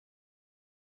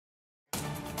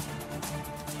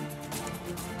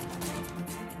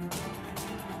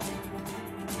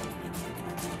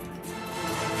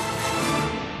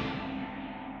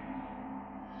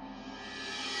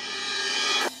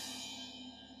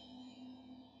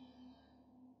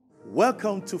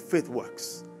Welcome to Faith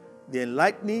Works, the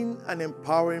enlightening and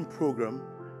empowering program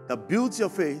that builds your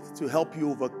faith to help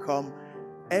you overcome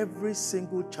every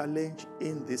single challenge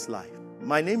in this life.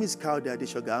 My name is Kayode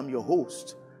Adeshoga. I'm your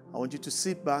host. I want you to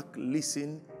sit back,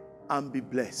 listen, and be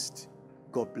blessed.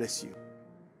 God bless you.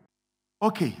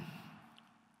 Okay,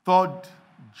 3rd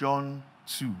John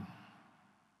 2.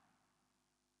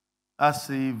 That's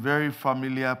a very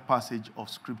familiar passage of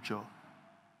Scripture.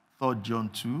 3rd John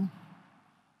 2.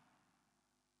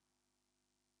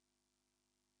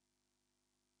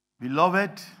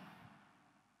 Beloved,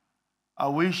 I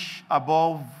wish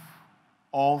above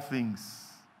all things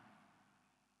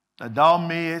that thou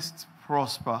mayest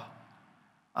prosper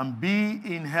and be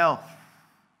in health,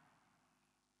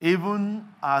 even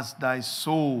as thy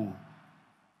soul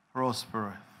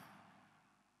prospereth.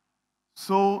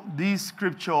 So this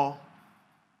scripture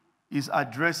is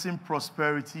addressing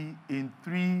prosperity in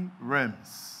 3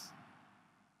 realms.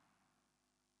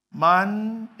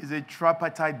 Man is a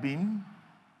tripartite being.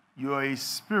 You are a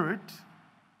spirit,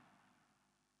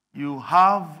 you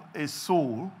have a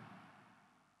soul,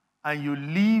 and you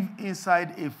live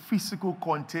inside a physical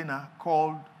container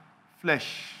called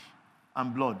flesh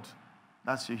and blood.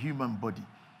 That's your human body.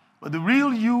 But the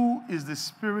real you is the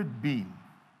spirit being.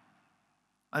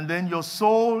 And then your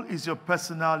soul is your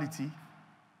personality.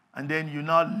 And then you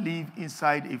now live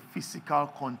inside a physical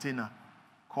container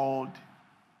called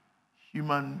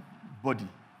human body.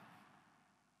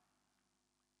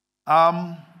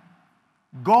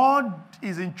 God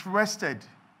is interested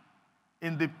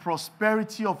in the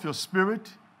prosperity of your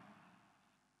spirit,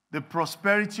 the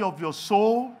prosperity of your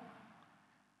soul,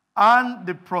 and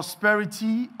the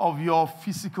prosperity of your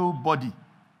physical body.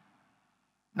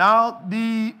 Now,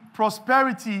 the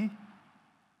prosperity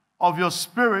of your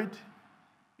spirit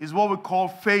is what we call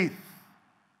faith,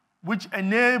 which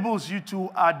enables you to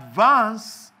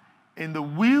advance in the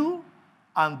will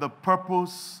and the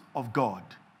purpose of God.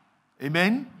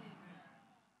 Amen?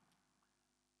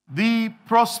 The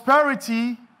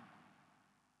prosperity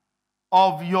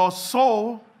of your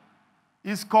soul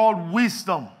is called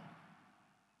wisdom.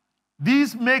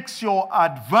 This makes your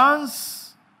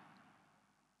advance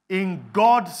in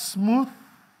God smooth,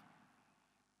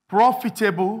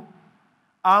 profitable,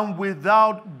 and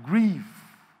without grief.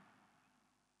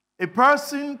 A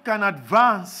person can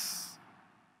advance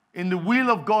in the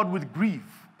will of God with grief.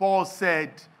 Paul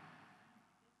said,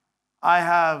 I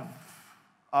have,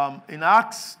 in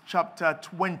Acts chapter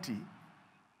 20,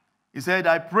 he said,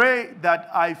 I pray that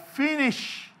I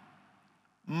finish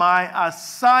my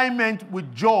assignment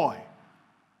with joy.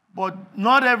 But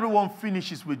not everyone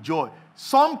finishes with joy.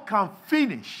 Some can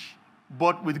finish,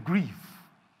 but with grief.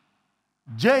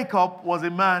 Jacob was a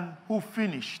man who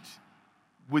finished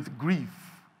with grief.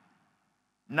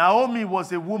 Naomi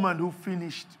was a woman who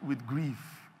finished with grief.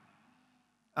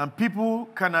 And people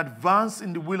can advance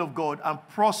in the will of God and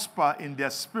prosper in their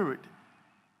spirit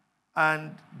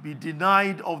and be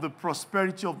denied of the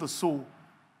prosperity of the soul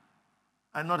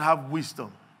and not have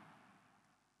wisdom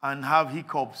and have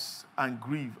hiccups and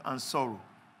grief and sorrow.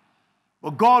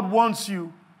 But God wants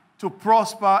you to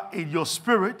prosper in your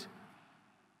spirit.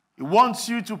 He wants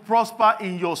you to prosper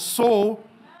in your soul.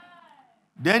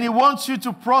 Then He wants you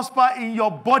to prosper in your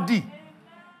body.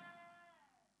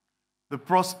 The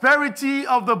prosperity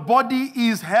of the body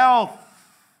is health.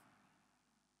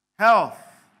 Health.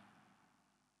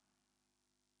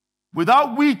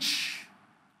 Without which,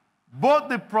 both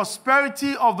the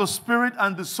prosperity of the spirit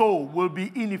and the soul will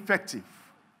be ineffective.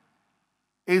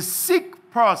 A sick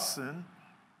person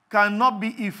cannot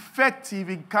be effective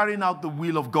in carrying out the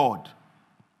will of God.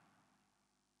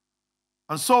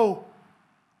 And so,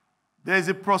 there is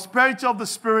a prosperity of the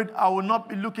spirit. I will not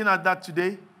be looking at that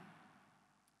today.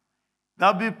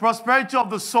 There will be prosperity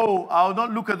of the soul. I will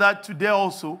not look at that today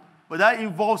also. But that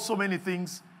involves so many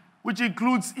things, which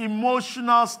includes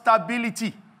emotional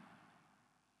stability.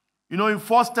 You know, in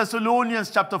 1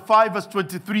 Thessalonians chapter 5, verse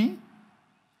 23,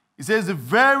 it says, the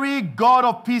very God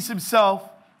of peace Himself,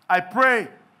 I pray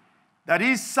that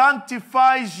He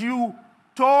sanctifies you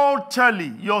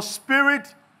totally, your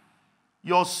spirit,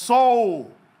 your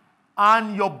soul,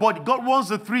 and your body. God wants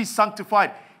the 3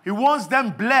 sanctified. He wants them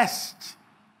blessed.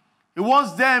 He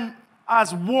wants them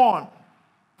as one,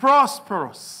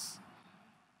 prosperous.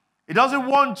 He doesn't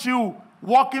want you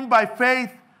walking by faith,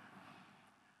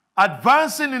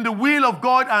 advancing in the will of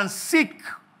God and sick.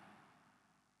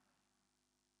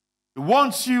 He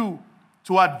wants you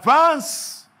to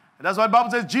advance. And that's why the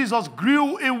Bible says Jesus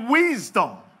grew in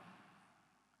wisdom.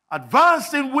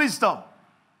 Advanced in wisdom.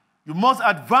 You must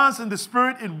advance in the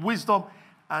spirit, in wisdom,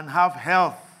 and have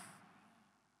health.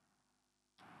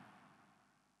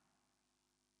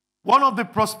 One of the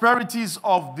prosperities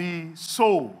of the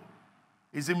soul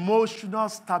is emotional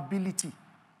stability.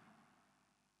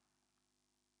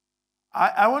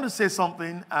 I want to say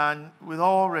something, and with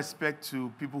all respect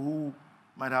to people who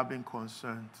might have been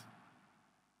concerned.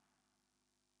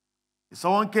 If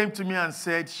someone came to me and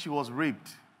said she was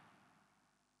raped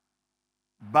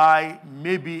by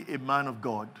maybe a man of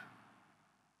God,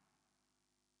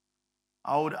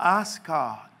 I would ask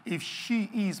her if she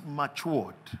is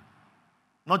matured,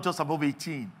 not just above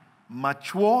 18,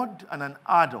 matured and an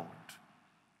adult.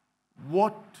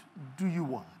 What do you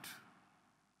want?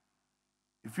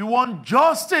 If you want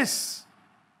justice,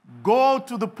 go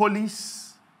to the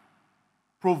police,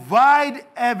 provide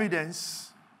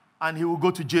evidence, and he will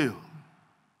go to jail.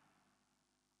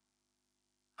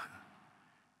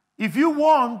 If you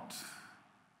want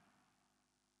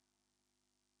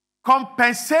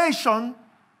compensation,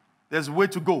 there's a way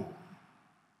to go.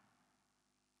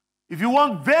 If you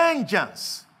want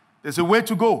vengeance, there's a way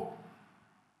to go.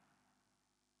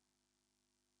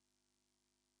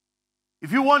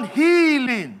 If you want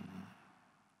healing,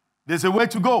 there's a way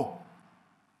to go.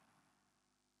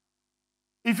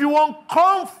 If you want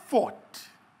comfort,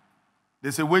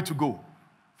 there's a way to go.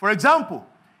 For example,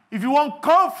 if you want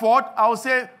comfort, I would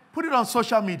say put it on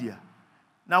social media.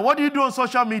 Now, what do you do on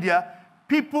social media?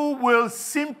 People will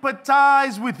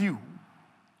sympathize with you,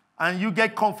 and you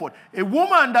get comfort. A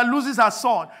woman that loses her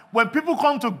son, when people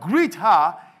come to greet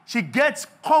her, she gets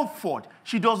comfort.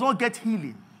 She does not get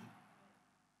healing.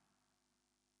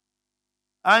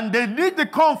 And they need the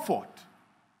comfort.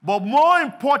 But more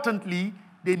importantly,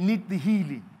 they need the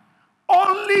healing.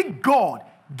 Only God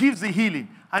gives the healing.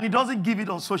 And he doesn't give it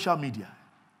on social media.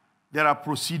 There are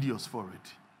procedures for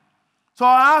it. So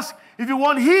I ask, if you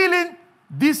want healing,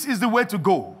 this is the way to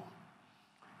go.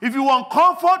 If you want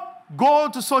comfort, go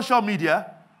to social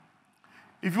media.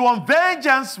 If you want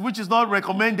vengeance, which is not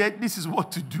recommended, this is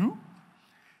what to do.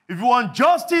 If you want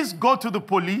justice, go to the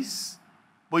police.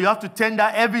 But you have to tender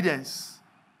evidence.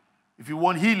 If you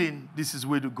want healing, this is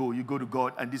where to go. You go to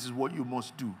God, and this is what you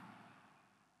must do.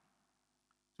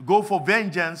 To go for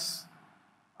vengeance,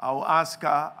 I will ask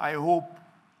her, I hope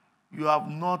you have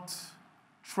not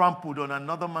trampled on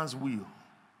another man's will,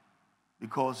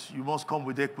 because you must come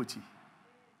with equity.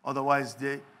 Otherwise,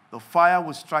 the fire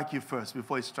will strike you first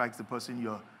before it strikes the person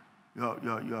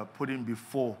you're putting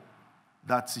before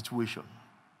that situation.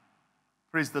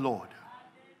 Praise the Lord.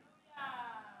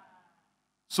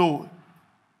 So,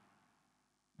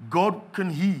 God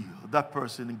can heal that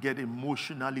person and get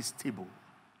emotionally stable.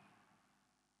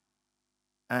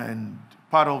 And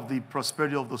part of the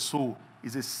prosperity of the soul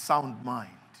is a sound mind.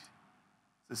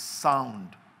 It's a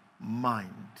sound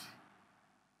mind.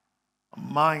 A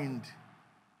mind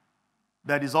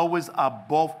that is always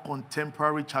above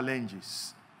contemporary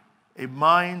challenges. A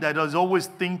mind that is always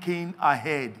thinking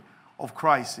ahead of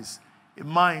crisis. A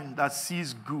mind that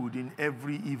sees good in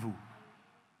every evil.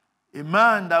 A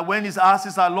man that when his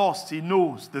asses are lost, he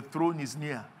knows the throne is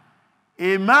near.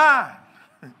 A man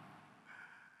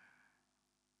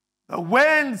that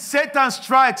when Satan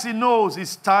strikes, he knows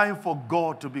it's time for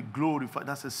God to be glorified.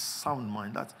 That's a sound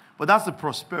mind. But that's the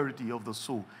prosperity of the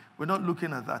soul. We're not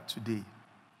looking at that today.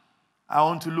 I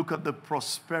want to look at the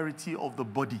prosperity of the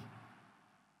body.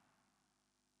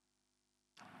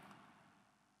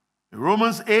 In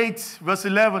Romans 8, verse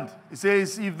 11, it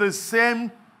says, if the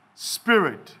same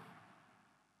Spirit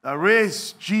that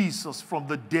raised Jesus from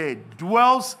the dead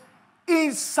dwells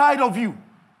inside of you,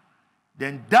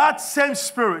 then that same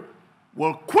Spirit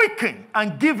will quicken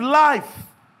and give life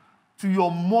to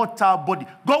your mortal body.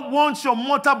 God wants your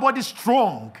mortal body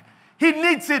strong. He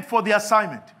needs it for the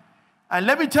assignment. And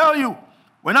let me tell you,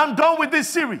 when I'm done with this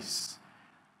series,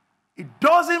 it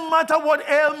doesn't matter what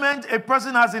ailment a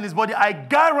person has in his body, I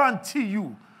guarantee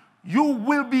you, you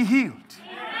will be healed.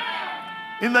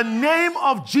 In the name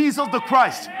of Jesus the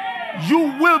Christ, you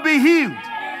will be healed.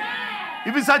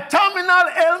 If it's a terminal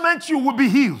ailment, you will be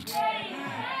healed.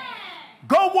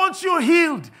 God wants you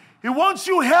healed. He wants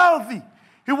you healthy.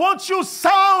 He wants you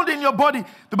sound in your body.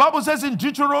 The Bible says in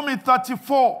Deuteronomy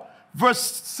 34, verse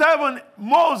 7,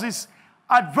 Moses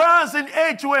advanced in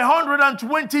age to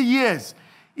 120 years.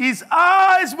 His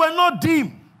eyes were not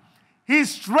dim.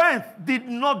 His strength did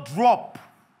not drop.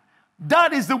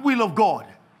 That is the will of God.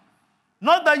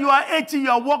 Not that you are 80,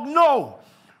 you are walking. No.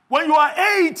 When you are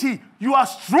 80, you are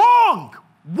strong,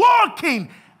 walking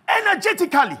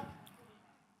energetically.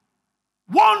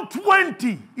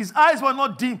 120, his eyes were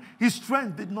not dim. His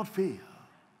strength did not fail.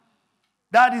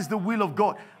 That is the will of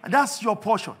God. And that's your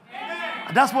portion.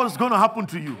 And that's what is going to happen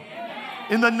to you.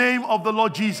 In the name of the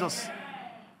Lord Jesus.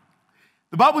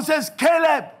 The Bible says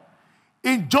Caleb,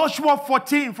 in Joshua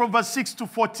 14 from verse 6 to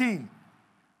 14,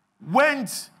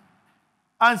 went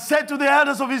and said to the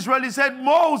elders of Israel, he said,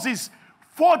 Moses,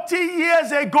 40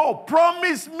 years ago,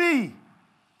 promised me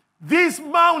this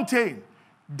mountain.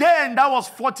 Then that was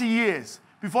 40 years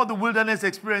before the wilderness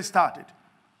experience started.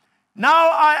 Now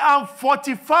I am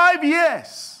 45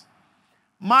 years.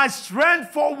 My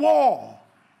strength for war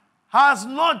has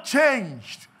not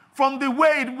changed from the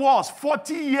way it was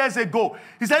 40 years ago.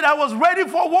 He said, I was ready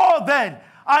for war then.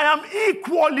 I am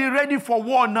equally ready for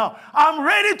war now. I'm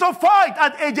ready to fight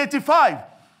at age 85.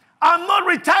 I'm not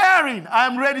retiring.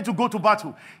 I'm ready to go to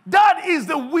battle. That is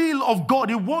the will of God.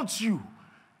 He wants you.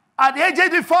 At age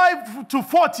 85 to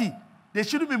 40, there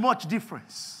shouldn't be much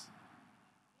difference.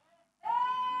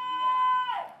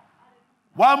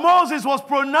 While Moses was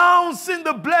pronouncing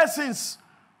the blessings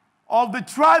of the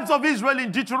tribes of Israel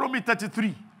in Deuteronomy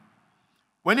 33,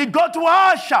 when he got to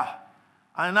Asher,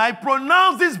 and I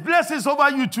pronounced these blessings over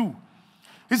you too,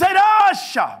 he said,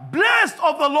 Asher, blessed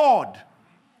of the Lord.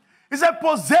 He said,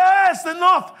 possess the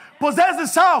north, possess the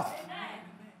south.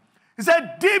 He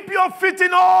said, dip your feet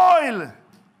in oil.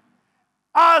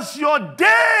 As your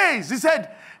days, he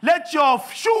said, let your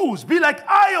shoes be like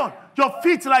iron, your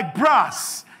feet like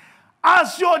brass.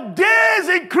 As your days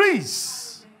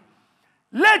increase,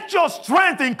 let your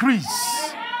strength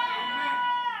increase.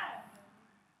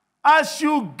 As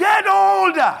you get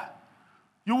older,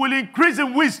 you will increase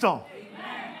in wisdom.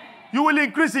 You will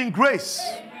increase in grace.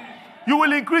 You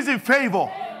will increase in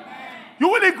favor. You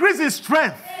will increase in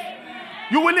strength.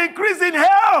 You will increase in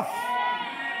health.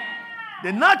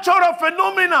 The natural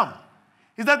phenomenon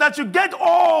is that as you get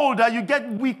older, you get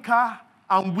weaker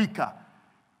and weaker.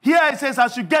 Here it says,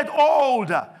 as you get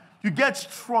older, you get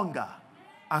stronger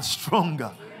and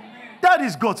stronger. That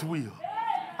is God's will.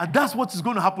 And that's what is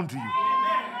going to happen to you.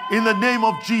 In the name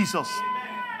of Jesus.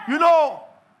 You know,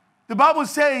 the Bible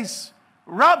says,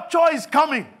 rapture is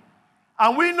coming.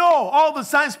 And we know all the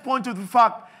signs point to the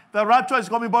fact that rapture is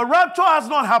coming. But rapture has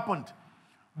not happened.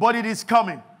 But it is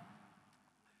coming.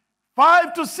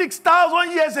 5,000 to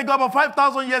 6,000 years ago, about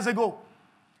 5,000 years ago,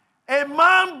 a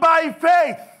man by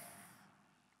faith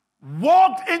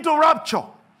walked into rapture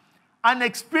and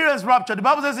experienced rapture. The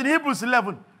Bible says in Hebrews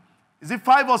 11, is it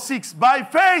 5 or 6? By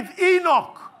faith,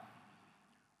 Enoch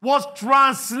was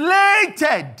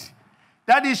translated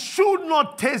that he should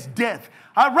not taste death.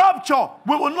 At rapture,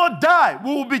 we will not die.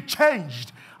 We will be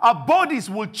changed. Our bodies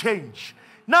will change.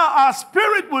 Now, our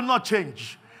spirit will not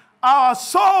change. Our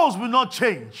souls will not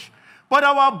change. But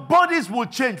our bodies will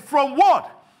change. From what?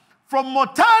 From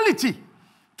mortality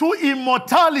to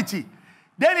immortality.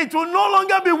 Then it will no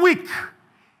longer be weak.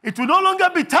 It will no longer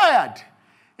be tired.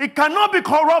 It cannot be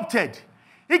corrupted.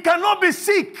 It cannot be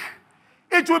sick.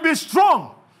 It will be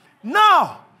strong.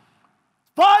 Now,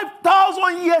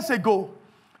 5,000 years ago,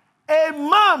 a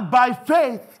man by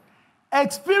faith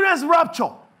experienced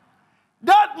rapture.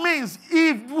 That means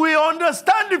if we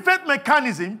understand the faith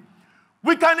mechanism,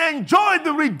 we can enjoy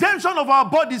the redemption of our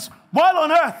bodies while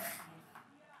on earth.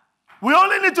 We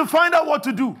only need to find out what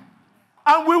to do.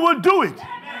 And we will do it.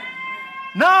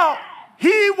 Now,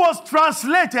 he was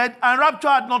translated and rapture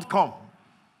had not come.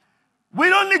 We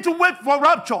don't need to wait for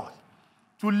rapture.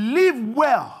 To live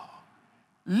well,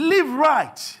 live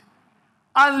right,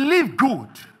 and live good.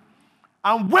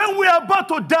 And when we are about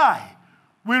to die,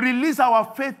 we release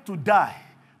our faith to die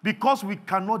because we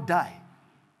cannot die.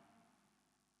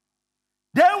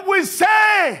 Then we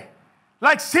say,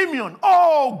 like Simeon,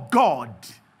 oh God,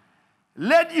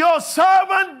 let your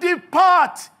servant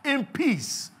depart in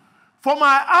peace, for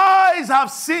my eyes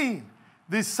have seen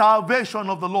the salvation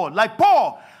of the Lord. Like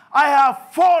Paul, I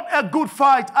have fought a good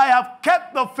fight, I have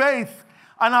kept the faith,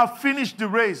 and have finished the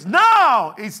race.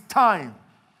 Now it's time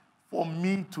for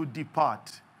me to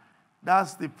depart.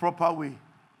 That's the proper way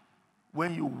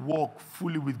when you walk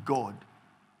fully with God.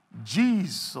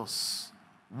 Jesus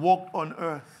walked on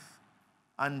earth,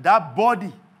 and that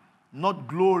body, not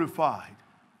glorified,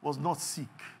 was not sick.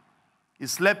 He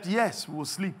slept, yes, we will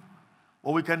sleep,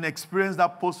 but we can experience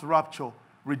that post-rapture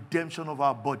redemption of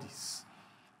our bodies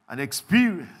and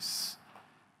experience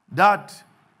that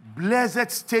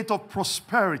blessed state of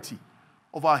prosperity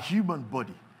of our human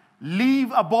body.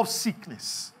 Live above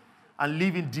sickness and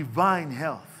live in divine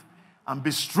health and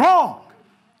be strong.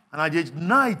 And at age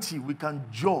 90, we can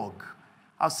jog.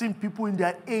 I've seen people in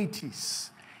their 80s,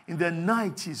 in their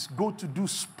 90s, go to do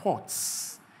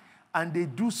sports. And they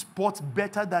do sports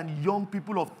better than young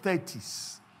people of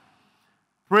 30s.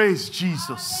 Praise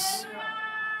Jesus.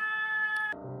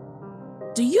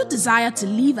 Do you desire to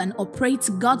live and operate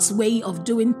God's way of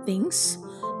doing things?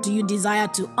 Do you desire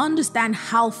to understand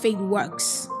how faith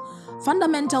works?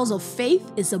 Fundamentals of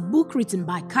Faith is a book written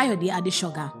by Kayode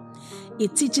Adeshoga.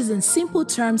 It teaches in simple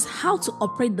terms how to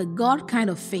operate the God kind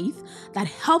of faith that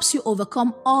helps you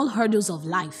overcome all hurdles of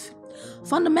life.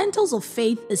 Fundamentals of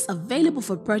Faith is available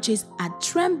for purchase at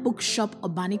Trem Bookshop,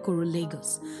 Obanikoro,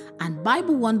 Lagos, and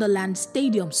Bible Wonderland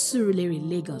Stadium, Surulere,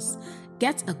 Lagos.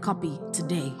 Get a copy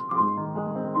today.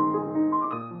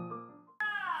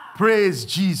 Praise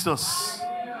Jesus.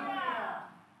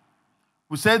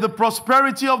 We say the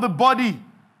prosperity of the body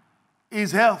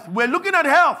is health. We're looking at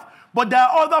health, but there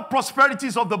are other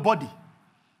prosperities of the body.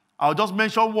 I'll just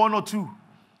mention one or two.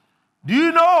 Do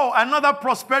you know another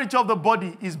prosperity of the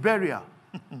body is burial?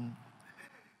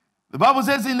 The Bible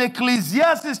says in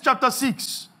Ecclesiastes chapter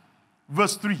 6,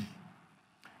 verse 3,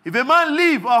 if a man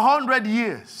live 100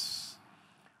 years,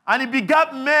 and he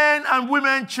begat men and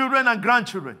women, children and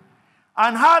grandchildren,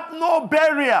 and had no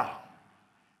burial,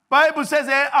 Bible says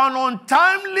an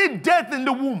untimely death in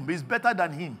the womb is better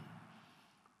than him.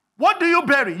 What do you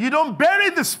bury? You don't bury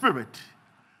the spirit.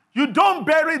 You don't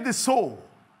bury the soul.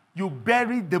 You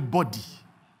bury the body.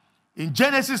 In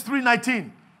Genesis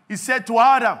 3:19, he said to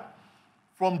Adam,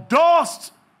 from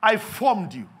dust I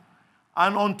formed you,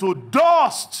 and unto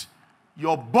dust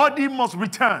your body must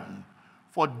return.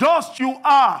 For dust you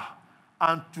are,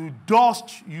 and to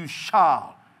dust you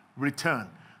shall return.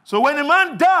 So when a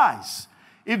man dies,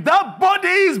 if that body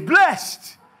is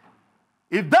blessed,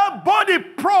 if that body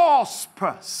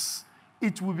prospers,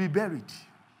 it will be buried.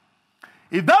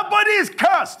 If that body is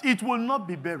cursed, it will not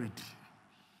be buried.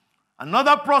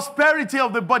 Another prosperity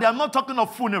of the body, I'm not talking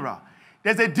of funeral.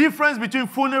 There's a difference between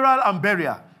funeral and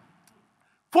burial.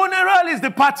 Funeral is the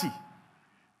party.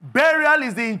 Burial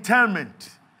is the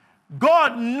interment.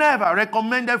 God never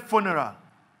recommended funeral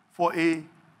for a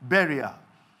burial.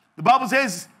 The Bible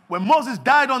says when Moses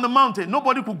died on the mountain,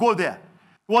 nobody could go there.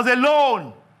 He was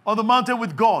alone on the mountain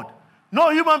with God. No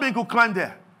human being could climb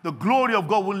there. The glory of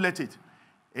God wouldn't let it.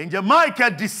 Angel Michael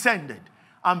descended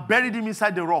and buried him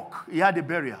inside the rock. He had a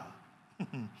burial.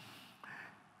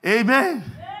 Amen.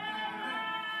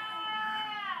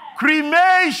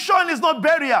 Cremation is not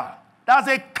burial. That's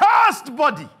a cursed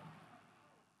body.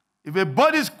 If a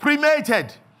body is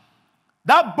cremated,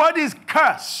 that body is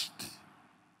cursed.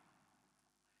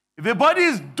 If a body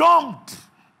is dumped,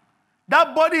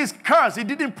 that body is cursed. It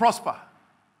didn't prosper.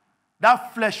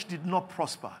 That flesh did not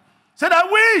prosper. Said, I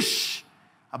wish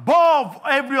above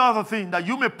every other thing that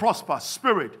you may prosper,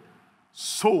 spirit,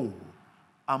 soul,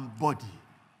 and body.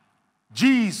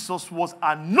 Jesus was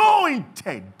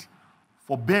anointed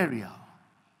for burial.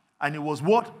 And he was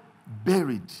what?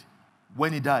 Buried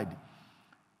when he died.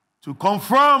 To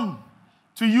confirm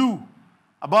to you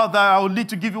about that, I will need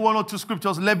to give you one or two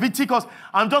scriptures. Leviticus,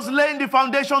 I'm just laying the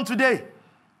foundation today.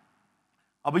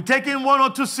 I'll be taking one or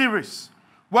two series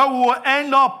where we will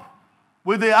end up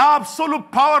with the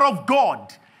absolute power of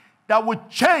God that will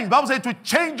change. The Bible says to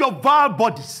change your vile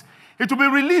bodies. It will be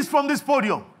released from this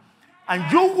podium.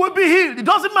 And you will be healed. It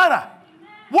doesn't matter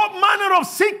what manner of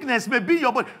sickness may be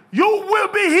your body. You will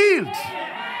be healed.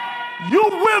 You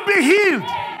will be healed.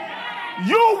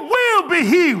 You will be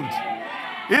healed.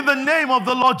 In the name of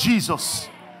the Lord Jesus.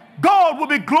 God will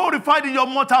be glorified in your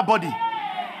mortal body.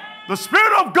 The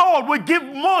Spirit of God will give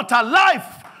mortal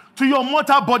life to your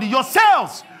mortal body. Your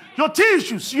cells, your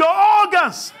tissues, your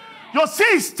organs, your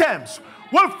systems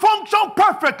will function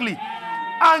perfectly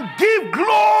and give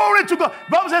glory to God.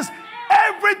 The Bible says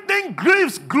everything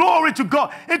gives glory to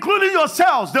God, including your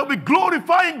cells. They'll be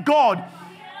glorifying God.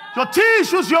 Your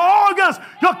tissues, your organs,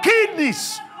 your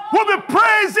kidneys will be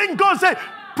praising God. Say,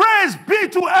 praise be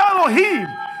to Elohim,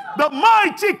 the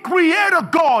mighty creator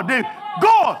God, the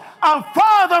God and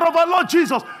Father of our Lord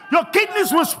Jesus. Your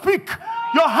kidneys will speak.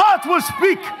 Your heart will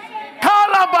speak.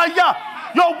 Kalabaya.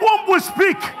 Your womb will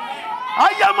speak.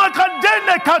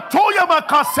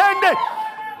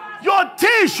 Your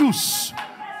tissues,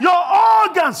 your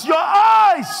organs, your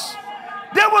eyes,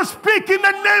 they will speak in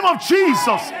the name of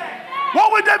Jesus.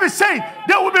 What will they be saying?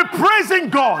 They will be praising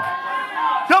God.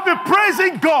 They'll be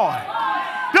praising God.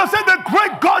 They'll say the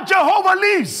great God Jehovah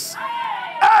lives.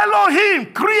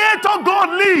 Elohim, Creator God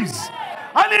lives.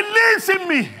 And He lives in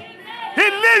me. He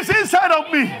lives inside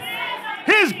of me.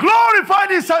 He is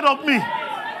glorified inside of me.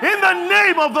 In the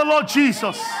name of the Lord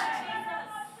Jesus.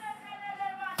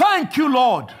 Thank you,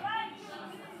 Lord.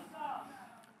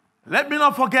 Let me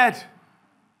not forget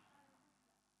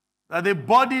that the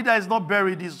body that is not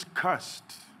buried is cursed.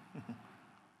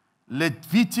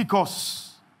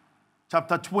 Leviticus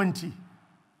chapter 20.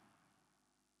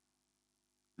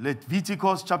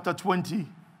 Leviticus chapter 20.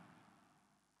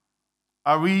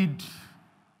 I read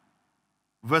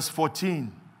verse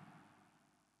 14.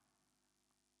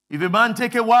 If a man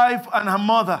take a wife and her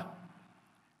mother,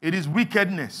 it is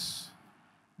wickedness.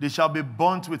 They shall be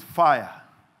burnt with fire.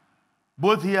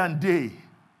 Both here and there,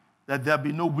 that there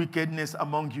be no wickedness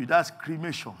among you. That's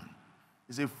cremation.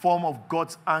 It's a form of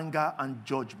God's anger and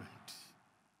judgment.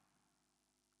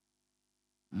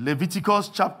 Leviticus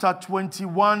chapter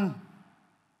 21,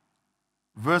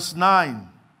 verse 9.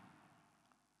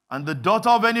 And the daughter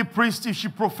of any priest, if she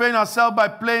profane herself by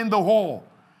playing the whore,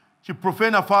 she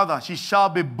profane her father, she shall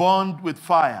be burned with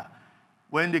fire.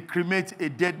 When they cremate a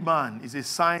dead man, it's a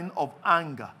sign of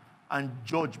anger and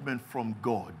judgment from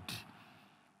God.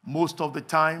 Most of the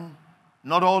time,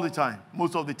 not all the time,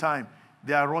 most of the time,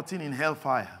 they are rotting in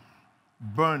hellfire,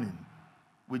 burning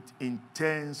with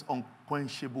intense,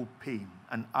 unquenchable pain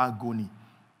and agony.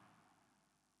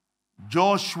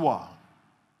 Joshua,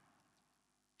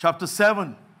 chapter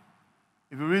 7,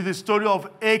 if you read the story of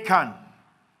Achan,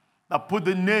 that put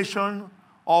the nation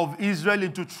of Israel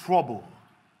into trouble.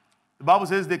 The Bible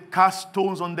says they cast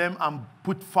stones on them and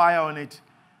put fire on it,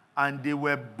 and they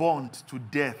were burnt to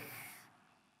death.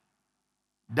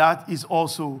 That is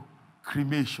also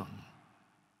cremation.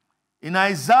 In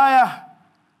Isaiah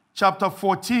chapter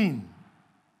 14,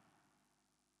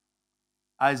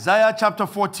 Isaiah chapter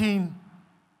 14,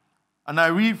 and I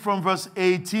read from verse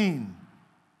 18.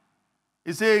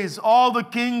 It says, all the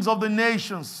kings of the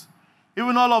nations,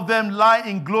 even all of them lie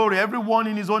in glory, everyone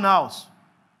in his own house.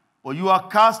 For you are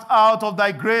cast out of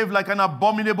thy grave like an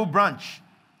abominable branch.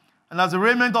 And as the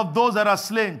raiment of those that are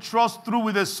slain, thrust through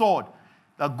with a sword,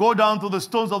 that go down to the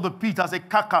stones of the pit as a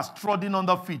carcass trodden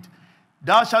under feet.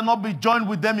 Thou shalt not be joined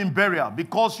with them in burial,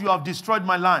 because you have destroyed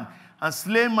my land and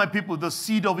slain my people. The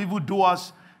seed of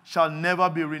evildoers shall never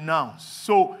be renounced.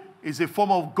 So it's a form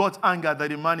of God's anger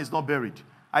that a man is not buried.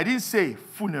 I didn't say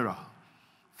funeral.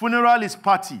 Funeral is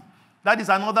party. That is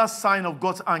another sign of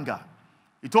God's anger.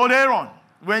 He told Aaron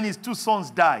when his 2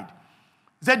 sons died,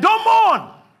 he said, don't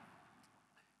mourn.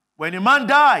 When a man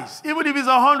dies, even if it's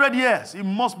 100 years, he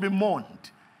must be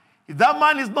mourned. If that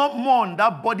man is not mourned,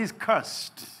 that body is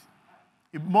cursed.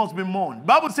 It must be mourned. The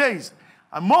Bible says,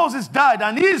 and Moses died,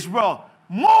 and Israel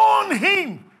mourned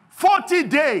him 40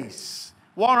 days,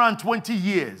 120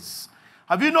 years.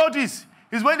 Have you noticed?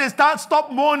 It's when they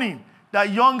stop mourning that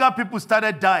younger people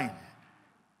started dying.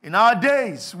 In our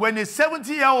days, when a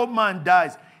 70-year-old man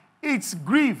dies, it's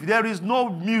grief. There is no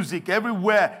music.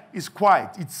 Everywhere is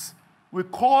quiet. We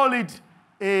call it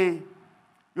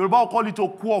Yoruba call it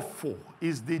okwofo.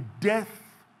 It's the death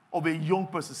of a young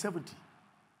person, 70.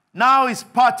 Now it's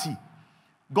party.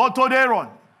 God told Aaron,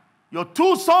 your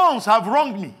 2 sons have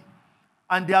wronged me,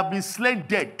 and they have been slain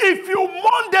dead. If you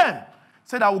mourn them, he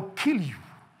said, I will kill you.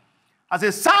 As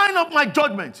a sign of my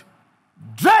judgment,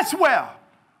 dress well.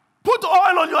 Put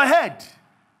oil on your head.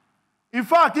 In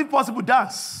fact, if possible,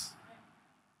 dance.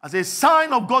 As a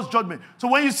sign of God's judgment. So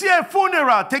when you see a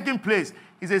funeral taking place,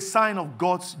 it's a sign of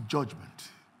God's judgment.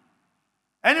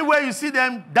 Anywhere you see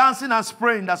them dancing and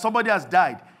spraying that somebody has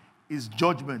died, is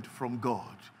judgment from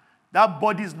God. That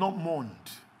body is not mourned.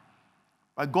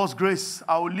 By God's grace,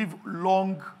 I will live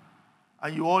long,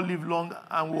 and you all live long,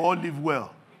 and we all live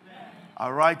well.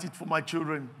 I'll write it for my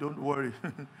children. Don't worry.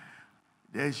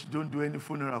 Don't do any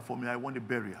funeral for me. I want a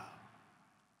burial.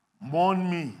 Mourn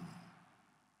me.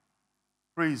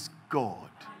 Praise God.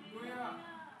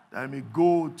 That I may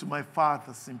go to my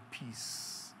fathers in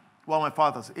peace. Who are my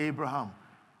fathers? Abraham,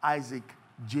 Isaac,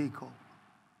 Jacob.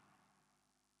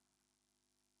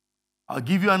 I'll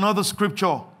give you another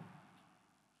scripture.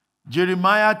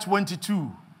 Jeremiah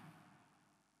 22.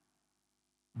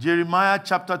 Jeremiah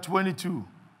chapter 22.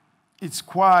 It's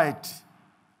quiet.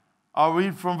 I'll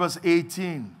read from verse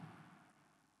 18.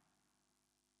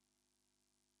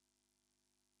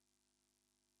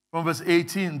 From verse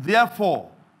 18.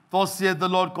 Therefore, thus saith the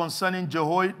Lord concerning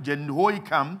Jehoiakim,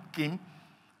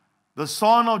 the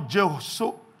son of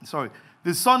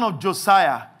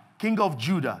Josiah, king of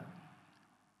Judah.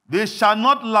 They shall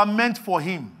not lament for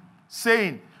him,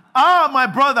 saying, ah, my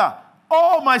brother,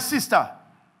 oh, my sister.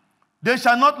 They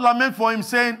shall not lament for him,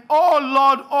 saying, oh,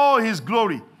 Lord, oh, his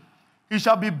glory. He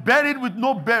shall be buried with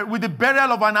the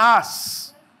burial of an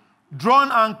ass, drawn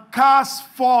and cast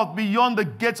forth beyond the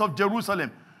gates of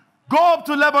Jerusalem. Go up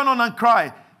to Lebanon and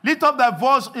cry. Lift up thy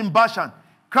voice in Bashan.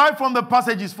 Cry from the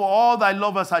passages, for all thy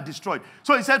lovers are destroyed.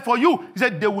 So he said, for you, he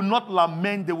said, they will not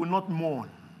lament, they will not mourn.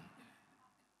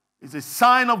 It's a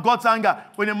sign of God's anger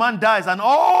when a man dies and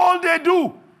all they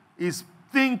do is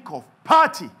think of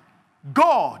party.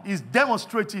 God is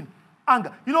demonstrating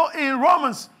anger. You know, in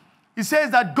Romans, it says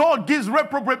that God gives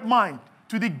reprobate mind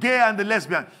to the gay and the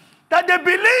lesbian. That they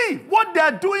believe what they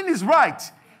are doing is right.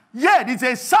 Yet it's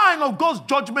a sign of God's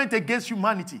judgment against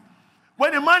humanity.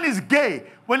 When a man is gay,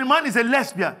 when a man is a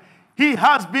lesbian, he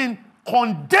has been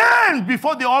condemned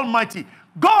before the Almighty.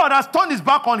 God has turned his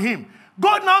back on him.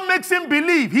 God now makes him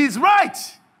believe he's right.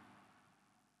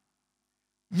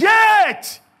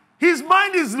 Yet, his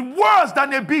mind is worse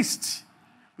than a beast.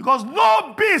 Because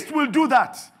no beast will do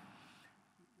that.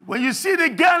 When you see the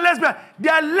gay and lesbian, they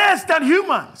are less than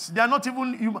humans. They are not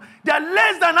even human. They are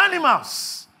less than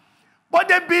animals. But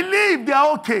they believe they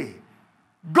are okay.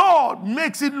 God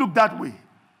makes it look that way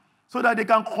so that they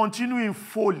can continue in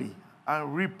folly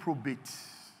and reprobate.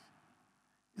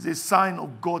 It's a sign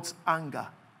of God's anger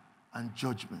and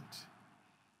judgment.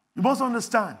 You must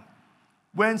understand,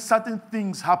 when certain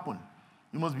things happen,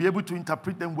 you must be able to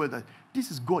interpret them well, that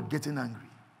this is God getting angry.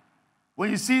 When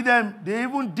you see them, they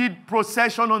even did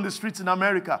procession on the streets in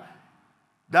America.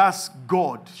 That's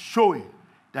God showing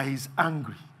that he's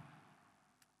angry.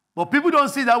 But people don't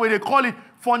see it that way. They call it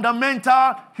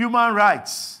fundamental human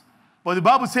rights. But the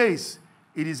Bible says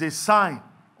it is a sign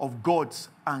of God's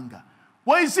anger.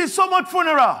 When you see so much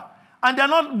funeral and they're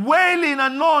not wailing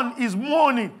and none is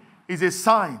mourning, it's a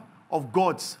sign of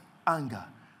God's anger.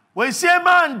 When you see a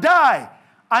man die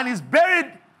and is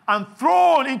buried and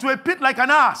thrown into a pit like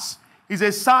an ass, it's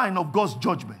a sign of God's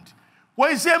judgment.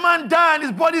 When you see a man die and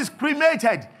his body is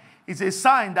cremated, it's a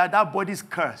sign that that body is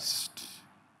cursed.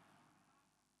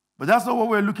 But that's not what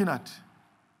we're looking at.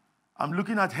 I'm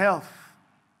looking at health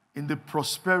in the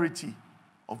prosperity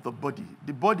of the body.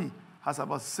 The body has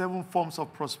about 7 forms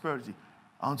of prosperity.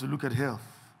 I want to look at health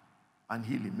and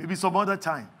healing. Maybe some other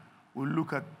time we'll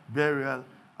look at burial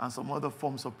and some other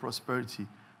forms of prosperity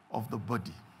of the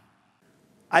body.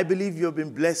 I believe you've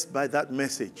been blessed by that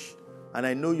message. And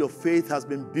I know your faith has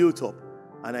been built up.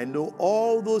 And I know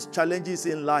all those challenges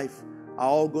in life are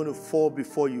all going to fall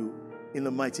before you in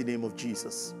the mighty name of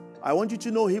Jesus. I want you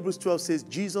to know Hebrews 12 says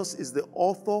Jesus is the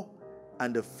author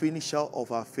and the finisher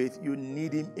of our faith. You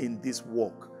need him in this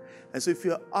walk. And so if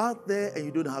you're out there and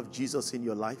you don't have Jesus in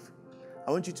your life,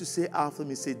 I want you to say after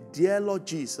me, say, "Dear Lord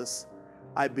Jesus,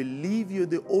 I believe you're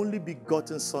the only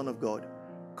begotten Son of God.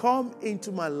 Come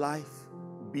into my life,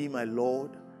 be my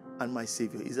Lord and my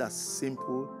Savior." It's as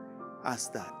simple as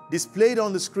that. Displayed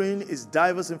on the screen is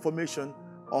diverse information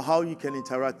on how you can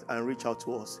interact and reach out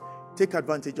to us. Take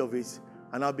advantage of it,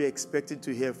 and I'll be expecting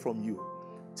to hear from you.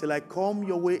 Till I come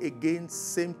your way again,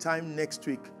 same time next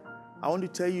week, I want to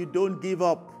tell you, don't give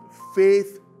up.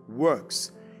 Faith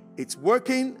works. It's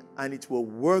working, and it will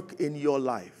work in your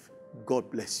life. God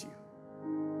bless you.